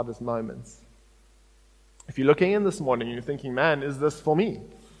in the hardest moments. If you're looking in this morning and you're thinking, man, is this for me?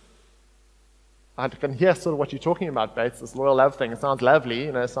 I can hear sort of what you're talking about, Bates, this loyal love thing. It sounds lovely,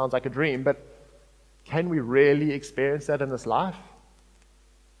 it sounds like a dream, but can we really experience that in this life?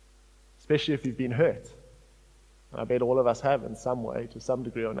 especially if you've been hurt. I bet all of us have in some way, to some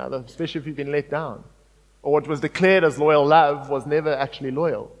degree or another, especially if you've been let down. Or what was declared as loyal love was never actually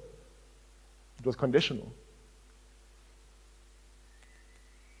loyal. It was conditional.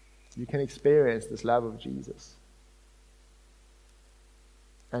 You can experience this love of Jesus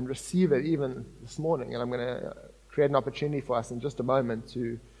and receive it even this morning. And I'm going to create an opportunity for us in just a moment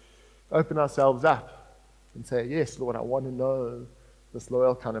to open ourselves up and say, yes, Lord, I want to know this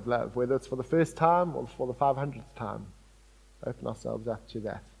loyal kind of love, whether it's for the first time or for the 500th time. Open ourselves up to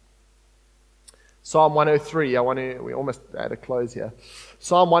that. Psalm 103, we almost at a close here.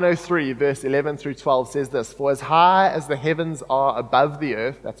 Psalm 103, verse 11 through 12 says this: For as high as the heavens are above the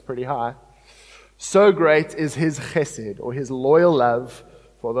earth, that's pretty high, so great is his chesed, or his loyal love,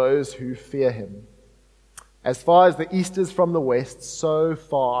 for those who fear him. As far as the east is from the west, so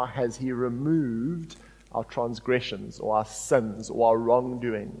far has he removed our transgressions, or our sins, or our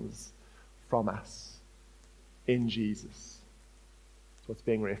wrongdoings from us in Jesus. That's what's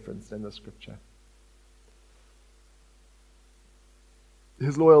being referenced in the scripture.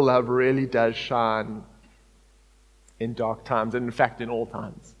 His loyal love really does shine in dark times, and in fact in all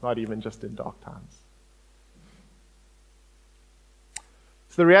times, not even just in dark times.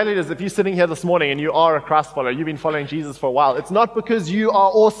 So the reality is, if you're sitting here this morning and you are a Christ follower, you've been following Jesus for a while, it's not because you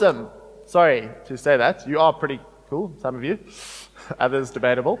are awesome. Sorry to say that. You are pretty cool, some of you. Others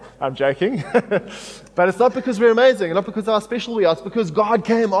debatable. I'm joking. But it's not because we're amazing, not because of how special we are. It's because God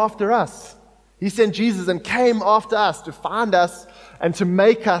came after us. He sent Jesus and came after us to find us and to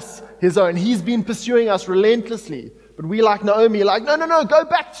make us his own. He's been pursuing us relentlessly. But we, like Naomi, are like, no, go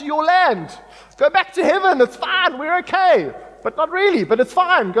back to your land. Go back to heaven. It's fine. We're okay. But not really. But it's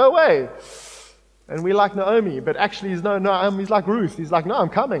fine. Go away. And we like Naomi. But actually, he's like Ruth. He's like, no, I'm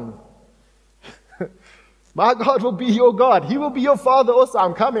coming. My God will be your God. He will be your father also.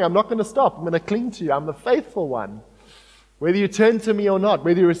 I'm coming. I'm not going to stop. I'm going to cling to you. I'm the faithful one. Whether you turn to me or not,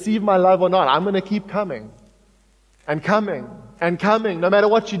 whether you receive my love or not, I'm going to keep coming. And coming. And coming. No matter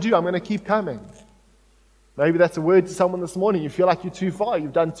what you do, I'm going to keep coming. Maybe that's a word to someone this morning. You feel like you're too far.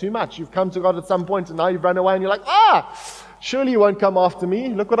 You've done too much. You've come to God at some point and now you've run away and you're like, surely he won't come after me.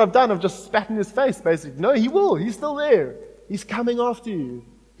 Look what I've done. I've just spat in his face, basically. No, he will. He's still there. He's coming after you.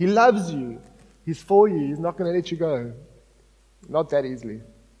 He loves you. He's for you. He's not going to let you go. Not that easily.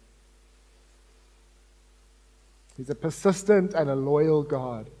 He's a persistent and a loyal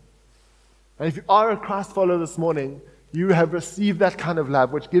God. And if you are a Christ follower this morning, you have received that kind of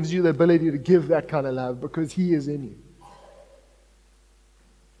love, which gives you the ability to give that kind of love because he is in you.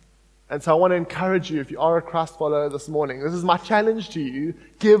 And so I want to encourage you, if you are a Christ follower this morning, this is my challenge to you,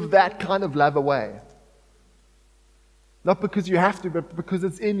 give that kind of love away. Not because you have to, but because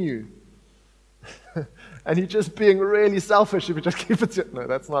it's in you. And you're just being really selfish if you just keep it to... No,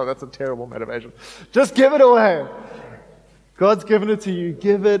 that's a terrible motivation. Just give it away. God's given it to you.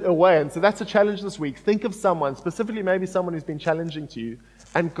 Give it away. And so that's a challenge this week. Think of someone, specifically maybe someone who's been challenging to you,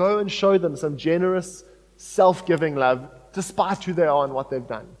 and go and show them some generous, self-giving love, despite who they are and what they've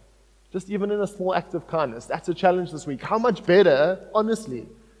done. Just even in a small act of kindness. That's a challenge this week. How much better, honestly,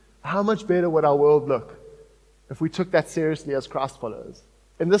 how much better would our world look if we took that seriously as Christ followers?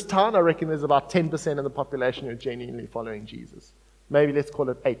 In this town, I reckon there's about 10% of the population who are genuinely following Jesus. Maybe let's call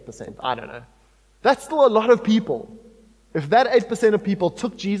it 8%. I don't know. That's still a lot of people. If that 8% of people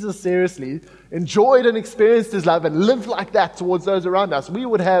took Jesus seriously, enjoyed and experienced his love, and lived like that towards those around us, we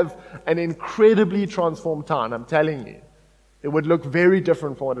would have an incredibly transformed town, I'm telling you. It would look very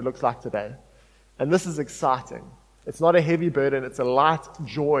different from what it looks like today. And this is exciting. It's not a heavy burden. It's a light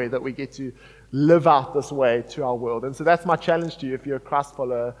joy that we get to live out this way to our world. And so that's my challenge to you if you're a Christ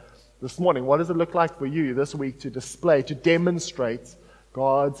follower this morning. What does it look like for you this week to display, to demonstrate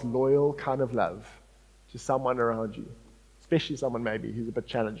God's loyal kind of love to someone around you? Especially someone maybe who's a bit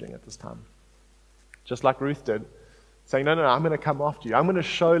challenging at this time. Just like Ruth did. Saying, no, I'm going to come after you. I'm going to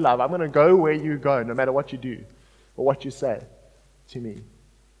show love. I'm going to go where you go, no matter what you do or what you say to me.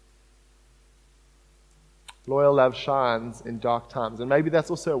 Loyal love shines in dark times. And maybe that's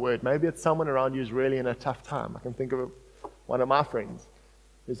also a word. Maybe it's someone around you who's really in a tough time. I can think of one of my friends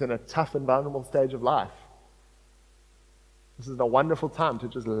who's in a tough and vulnerable stage of life. This is a wonderful time to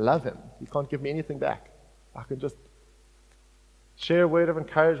just love him. He can't give me anything back. I can just share a word of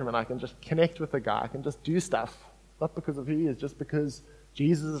encouragement. I can just connect with the guy. I can just do stuff. Not because of who he is, just because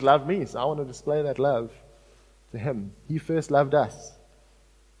Jesus loved me. So I want to display that love to him. He first loved us,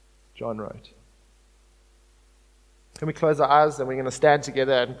 John wrote. Can we close our eyes, and we're going to stand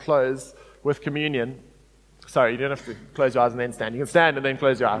together and close with communion. Sorry, you don't have to close your eyes and then stand. You can stand and then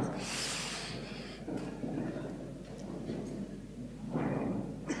close your eyes.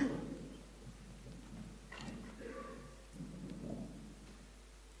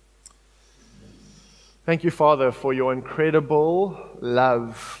 Thank you, Father, for your incredible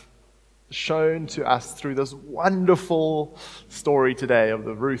love shown to us through this wonderful story today of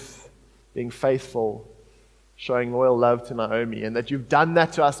the Ruth being faithful, showing loyal love to Naomi, and that you've done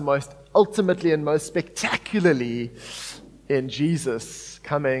that to us most ultimately and most spectacularly in Jesus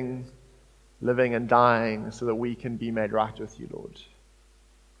coming, living and dying so that we can be made right with you, Lord.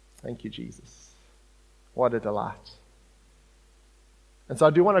 Thank you, Jesus. What a delight. And so I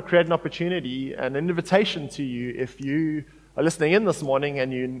do want to create an opportunity, an invitation to you. If you are listening in this morning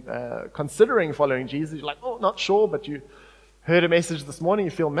and you're considering following Jesus, you're like, oh, not sure, but you heard a message this morning,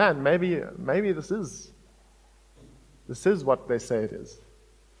 you feel, man, maybe this is what they say it is.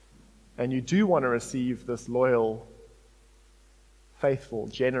 And you do want to receive this loyal, faithful,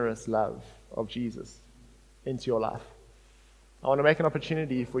 generous love of Jesus into your life. I want to make an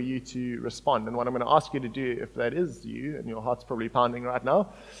opportunity for you to respond. And what I'm going to ask you to do, if that is you, and your heart's probably pounding right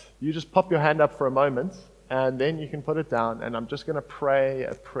now, you just pop your hand up for a moment, and then you can put it down, and I'm just going to pray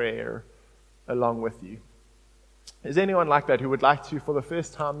a prayer along with you. Is anyone like that who would like to, for the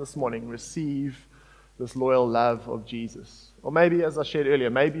first time this morning, receive this loyal love of Jesus? Or maybe, as I shared earlier,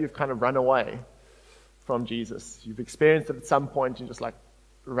 maybe you've kind of run away from Jesus. You've experienced it at some point, you just like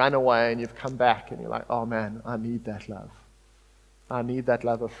ran away, and you've come back, and you're like, oh man, I need that love. I need that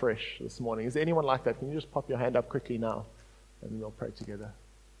love afresh this morning. Is there anyone like that? Can you just pop your hand up quickly now, and we'll pray together.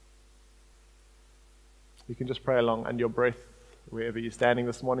 You can just pray along under your breath, wherever you're standing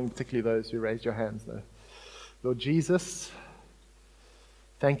this morning, particularly those who raised your hands, though. Lord Jesus,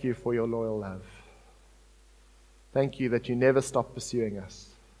 thank you for your loyal love. Thank you that you never stop pursuing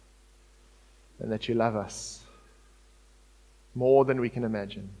us, and that you love us more than we can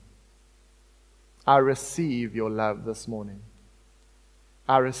imagine. I receive your love this morning.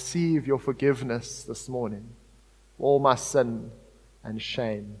 I receive your forgiveness this morning, all my sin and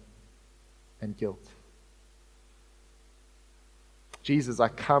shame and guilt. Jesus, I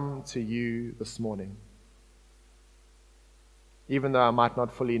come to you this morning, even though I might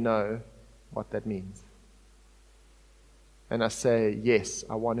not fully know what that means. And I say, yes,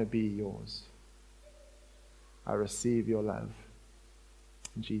 I want to be yours. I receive your love.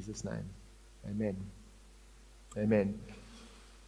 In Jesus' name, amen. Amen.